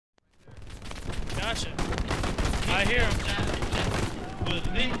Gotcha. I hear him. Put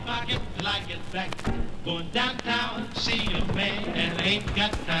it in pocket till I get back. Going downtown, see a man, and I ain't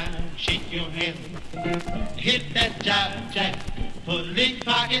got time. Shake your hand. Hit that jive jack. Put it in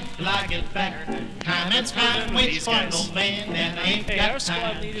pocket till I get back. Time and time waits for no man, and I ain't got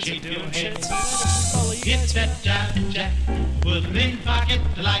time. Shake your hand. Hit that jive jack. Put it in pocket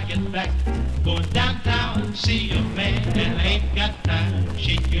till I get back. Going downtown, see a man, and I ain't got time.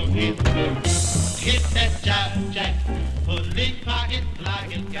 Shake your hand. Hit that jive jack. Put it in pocket till I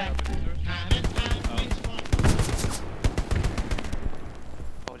get back. Time and time waits for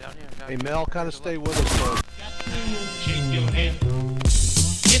Oh, down here. Hey Mel, kind of stay with us though. Shake your hand.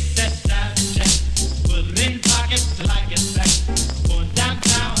 Hit that jive jack. Put it in pocket till I get back. Going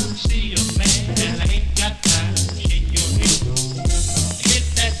downtown, see a man, and I ain't got time. Shake your hand. Hit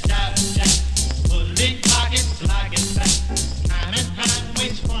that jive jack. Put it in pocket till I get back. Time and time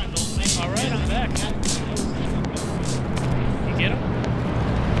waits for no man. Alright, I'm back. You get him?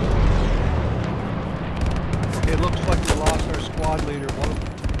 Okay, it looks like we lost our squad leader.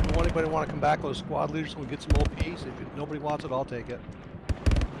 Anybody want to come back with a squad leader so we get some OPs? If nobody wants it, I'll take it.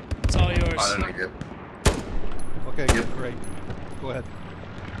 It's all yours. I don't get. Okay, Yep. great. Go ahead.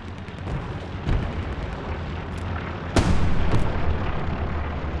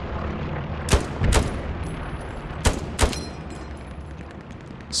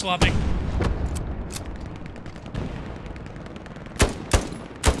 Swapping.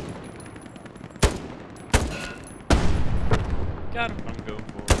 Got him. I'm going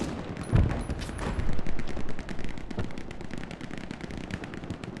for it.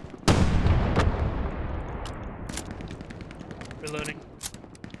 Reloading.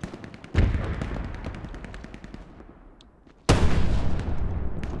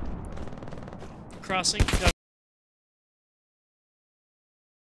 Crossing. Got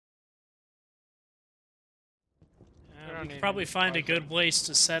we could probably find a good place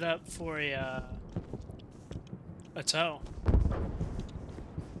to set up for a tow.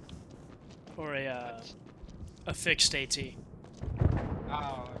 Or a fixed AT.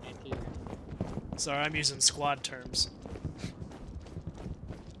 Oh, AT. Sorry, I'm using squad terms.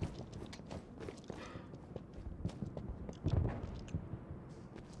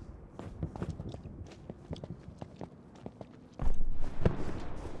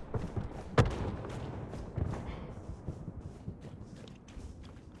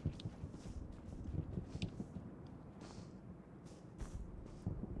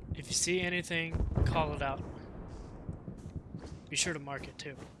 If you see anything, call it out. Be sure to mark it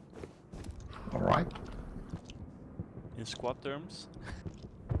too. Alright. In squad terms?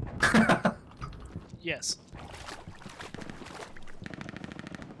 Yes.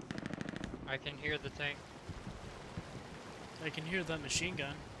 I can hear the tank. I can hear that machine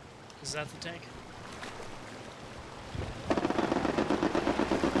gun. Is that the tank?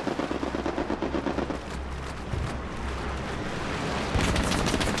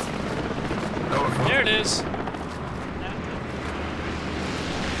 There it is.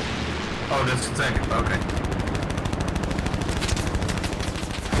 Oh, that's the tank. Okay.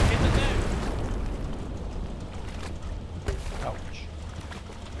 Hit the tank. Ouch.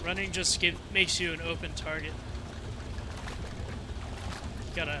 Running just makes you an open target.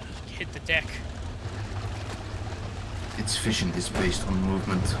 You gotta hit the deck. Its vision is based on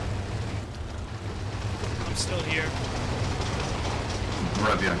movement. I'm still here.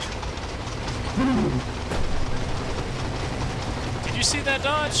 Right behind you. Did you see that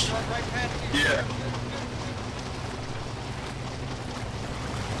dodge? Yeah.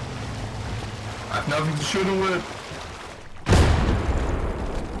 I have nothing to shoot him with.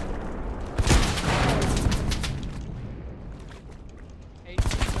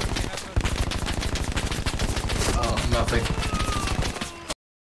 Oh, nothing.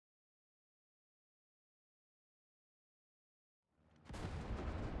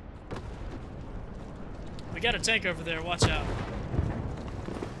 We got a tank over there, watch out.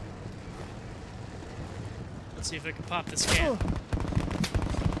 Let's see if I can pop this can.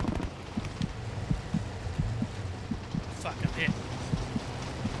 Fuck, I'm hit.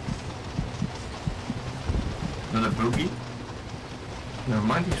 Another boogie? Never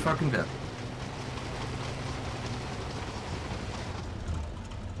mind, he's fucking dead.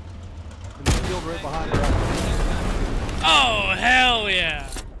 In the field right behind her. Oh, hell yeah!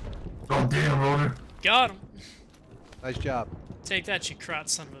 Oh damn, Roller. Got him. Nice job. Take that, you crotch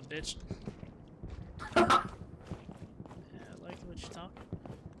son of a bitch. Yeah, I like what you're talking.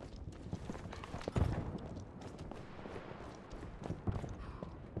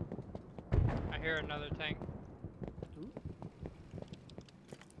 I hear another tank.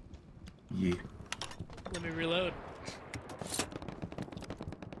 Yeah. Let me reload.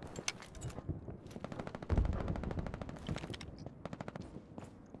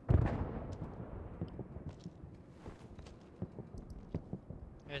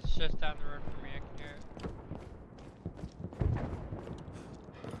 It's just down the road from me, I can hear it.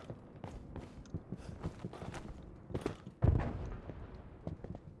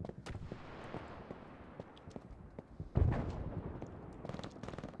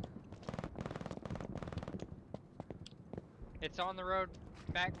 It's on the road,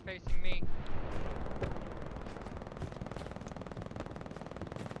 back facing me.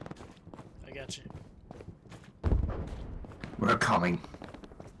 I got you. We're coming.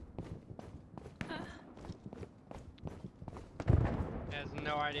 Has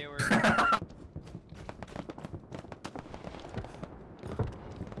no idea where it is.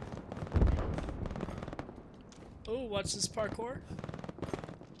 Oh, watch this parkour.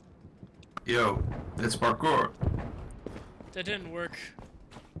 Yo, it's parkour. That didn't work.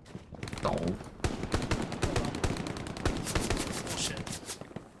 No. Oh shit.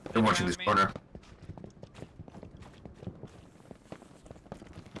 They're watching this corner.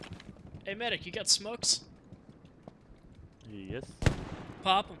 Hey medic, you got smokes? Yes.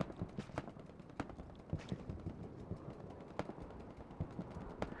 Pop them.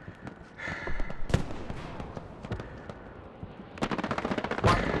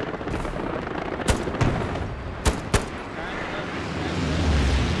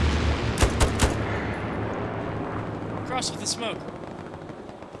 Cross with the smoke.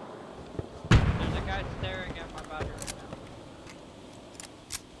 There's a guy staring at my body right now.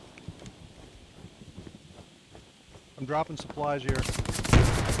 I'm dropping supplies here.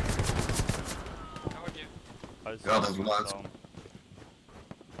 How would you? I Ja, dat is saw laat. some.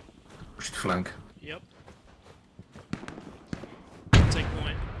 Push the flank. Yep. Take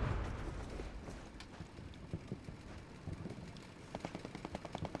point.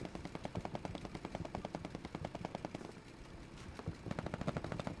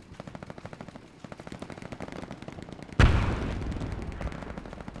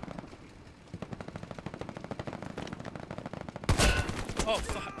 Oh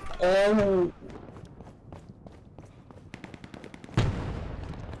fuck. Oh!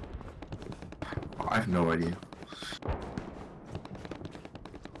 I have no idea.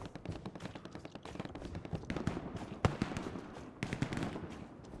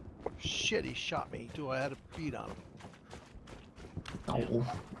 Shit, he shot me too. I had a beat on him. No.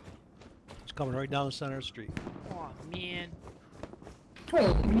 He's coming right down the center of the street. Oh man.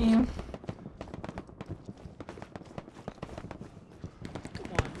 Oh, man.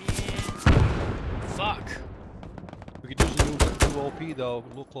 Come on, man. Fuck. We could use a new OP though.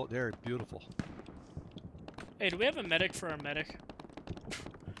 Look there, beautiful. Hey, do we have a medic for our medic?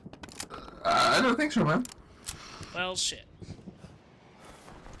 I don't think so, man. Well, shit.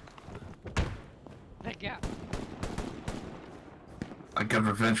 Heck yeah. I got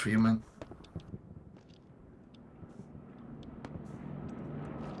revenge for you, man.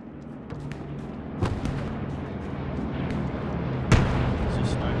 It's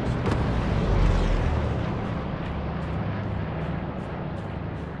just snipers.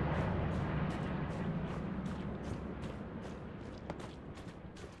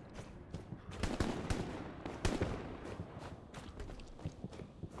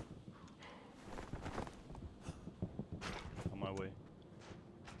 On my way.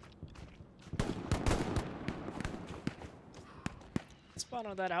 Spawn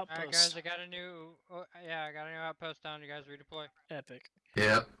on that outpost. Alright guys, I got a new, yeah, I got a new outpost down. You guys redeploy. Epic.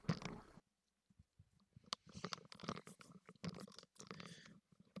 Yep.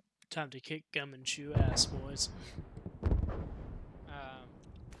 Time to kick gum and chew ass, boys. There's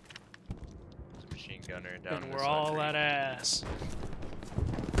a machine gunner down And this we're all tree. at ass.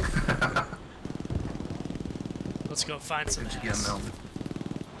 Let's go find some Did you get ass. melted?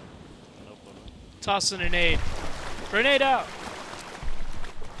 No problem. Tossing a nade. Grenade out!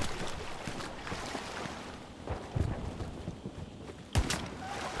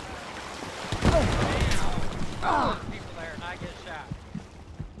 Oh, there's people there and I get shot.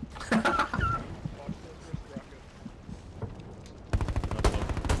 No problem.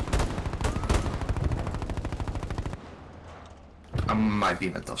 I might be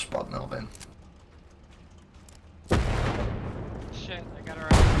in a tough spot now, then. Shit, I got her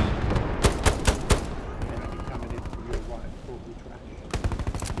out. Enemy coming in from your right, total trash.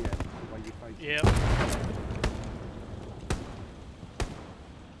 Yeah, the way you face it. Yep.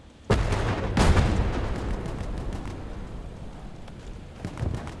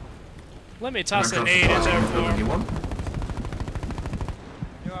 Let me toss a nade in there for him. Anyone?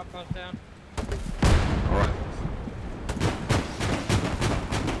 New outpost down.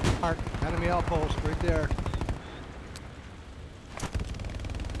 Mark, enemy outpost right there.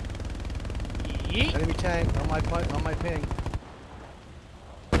 Yeet. Enemy tank on my ping.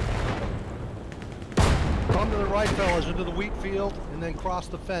 Come to the right, fellas, into the wheat field, and then cross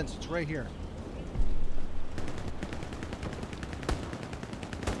the fence. It's right here.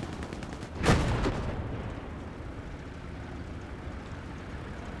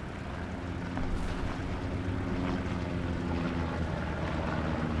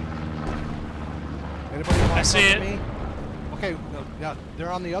 Anybody want I to see cover it. me? Okay, no, yeah,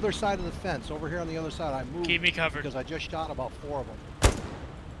 they're on the other side of the fence. Over here on the other side. I moved Keep me covered. because I just shot about 4 of them.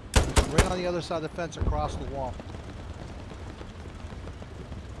 Right on the other side of the fence across the wall.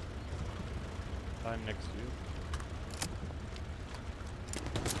 I'm next to you.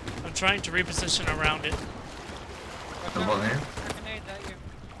 I'm trying to reposition around it. Someone here? Grenades at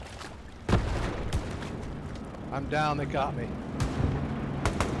you. I'm down, they got me.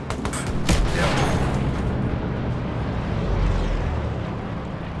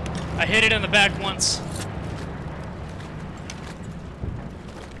 I hit it in the back once.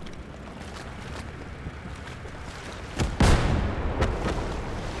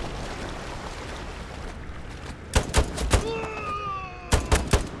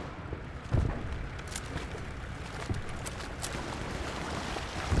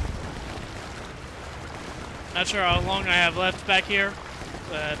 Not sure how long I have left back here,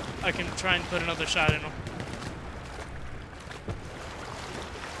 but I can try and put another shot in them.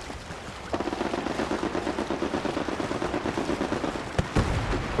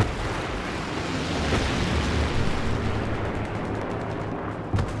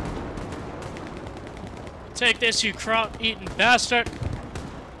 Take this, you crop-eating bastard!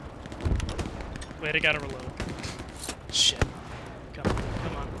 Wait, I gotta reload. Shit. Come on,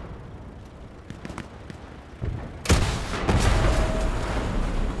 come on.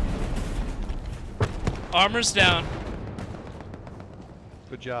 Armor's down.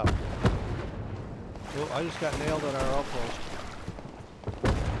 Good job. Well, I just got nailed at our outpost.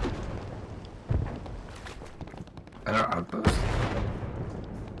 At our outpost?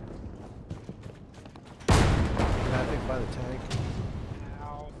 Yeah, I think by the tank.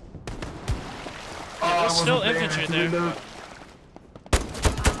 Ow. Oh, I there's still wasn't infantry I there. reload.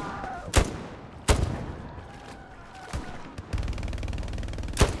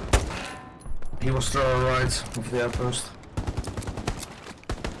 He was throwing right over the outpost.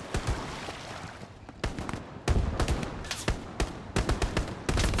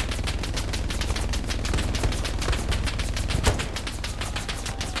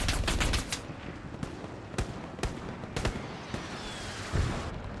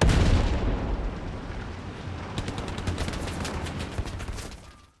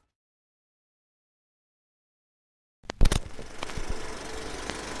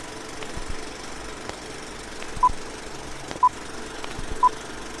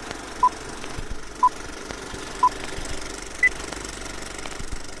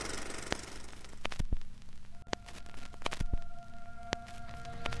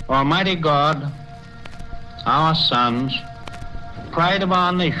 Almighty God, our sons, pride of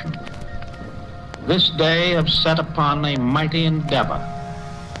our nation, this day have set upon a mighty endeavor,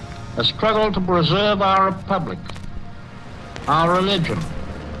 a struggle to preserve our republic, our religion,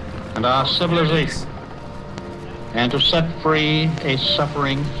 and our civilization, and to set free a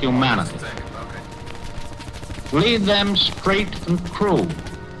suffering humanity. Lead them straight and true.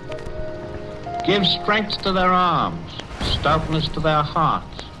 Give strength to their arms, stoutness to their hearts,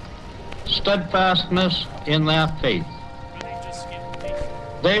 steadfastness in their faith.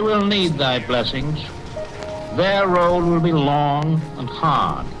 They will need thy blessings. Their road will be long and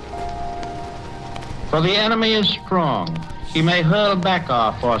hard. For the enemy is strong. He may hurl back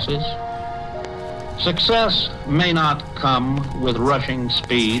our forces. Success may not come with rushing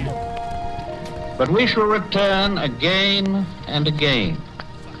speed, but we shall return again and again.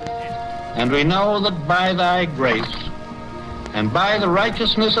 And we know that by thy grace and by the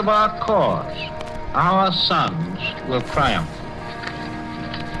righteousness of our cause, our sons will triumph.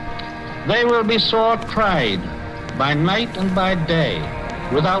 They will be sore tried by night and by day,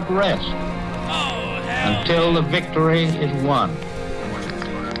 without rest, until the victory is won.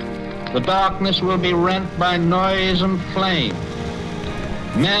 The darkness will be rent by noise and flame.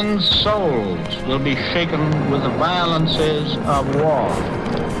 Men's souls will be shaken with the violences of war.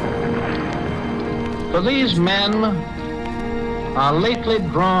 For these men are lately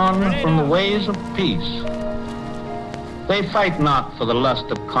drawn from the ways of peace. They fight not for the lust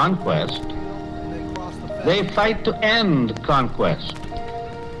of conquest. They fight to end conquest.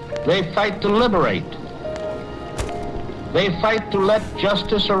 They fight to liberate. They fight to let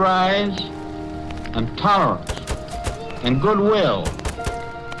justice arise and tolerance and goodwill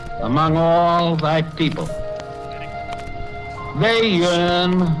among all thy people. They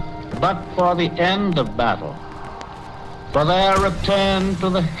yearn but for the end of battle, for their return to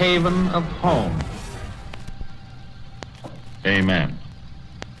the haven of home. Amen.